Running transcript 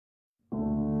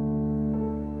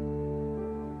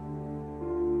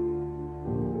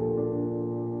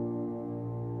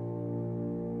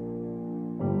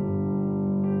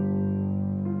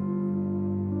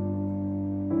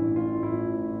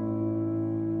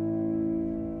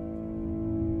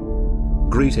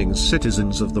Greetings,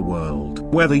 citizens of the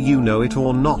world. Whether you know it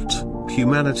or not,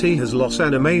 humanity has lost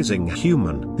an amazing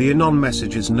human. The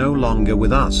TheAnonMessage is no longer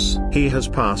with us. He has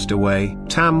passed away.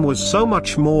 TAM was so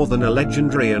much more than a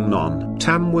legendary Anon.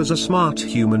 TAM was a smart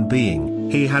human being.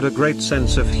 He had a great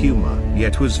sense of humor,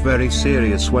 yet was very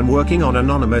serious when working on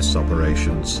anonymous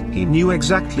operations. He knew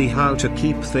exactly how to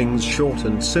keep things short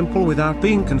and simple without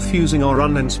being confusing or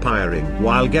uninspiring,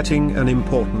 while getting an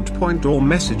important point or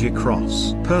message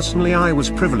across. Personally, I was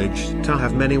privileged to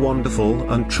have many wonderful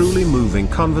and truly moving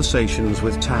conversations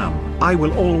with TAM. I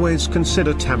will always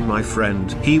consider TAM my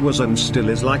friend. He was and still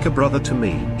is like a brother to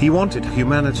me. He wanted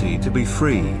humanity to be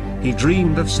free. He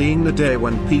dreamed of seeing the day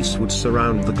when peace would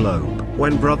surround the globe,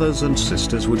 when brothers and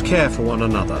sisters would care for one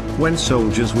another, when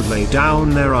soldiers would lay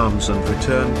down their arms and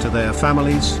return to their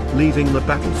families, leaving the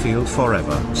battlefield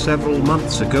forever. Several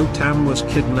months ago TAM was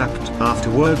kidnapped.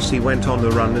 Afterwards he went on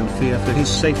the run in fear for his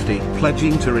safety,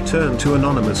 pledging to return to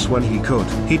Anonymous when he could.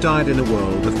 He died in a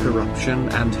world of corruption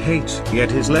and hate, yet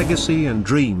his legacy and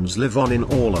dreams live on in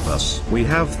all of us. We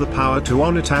have the power to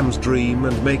honor TAM's dream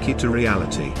and make it a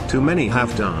reality. Too many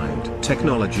have died.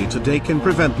 Technology today can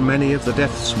prevent many of the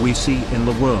deaths we see in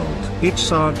the world.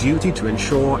 It's our duty to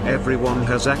ensure everyone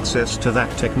has access to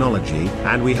that technology,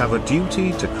 and we have a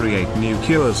duty to create new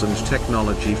cures and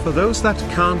technology for those that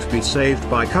can't be saved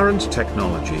by current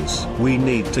technologies. We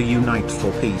need to unite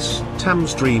for peace.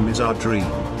 TAM's dream is our dream.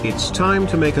 It's time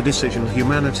to make a decision,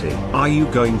 humanity. Are you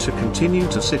going to continue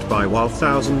to sit by while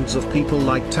thousands of people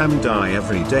like TAM die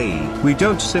every day? We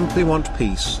don't simply want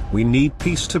peace. We need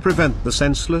peace to prevent the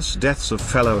senseless deaths of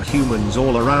fellow humans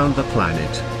all around the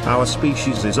planet. Our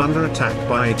species is under attack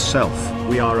by itself.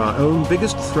 We are our own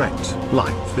biggest threat.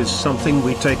 Life is something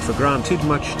we take for granted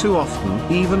much too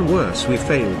often. Even worse, we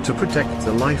fail to protect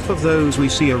the life of those we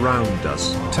see around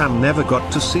us. TAM never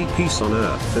got to see peace on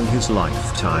Earth in his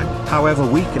lifetime. However,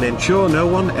 we can ensure no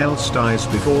one else dies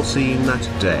before seeing that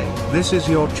day. This is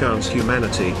your chance,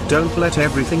 humanity. Don't let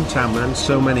everything TAM and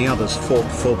so many others fought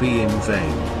for be in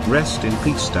vain. Rest in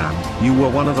peace, TAM. You were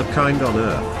one of a kind on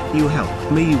Earth. You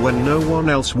helped me when no one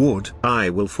else would. I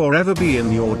will forever be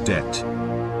in your debt.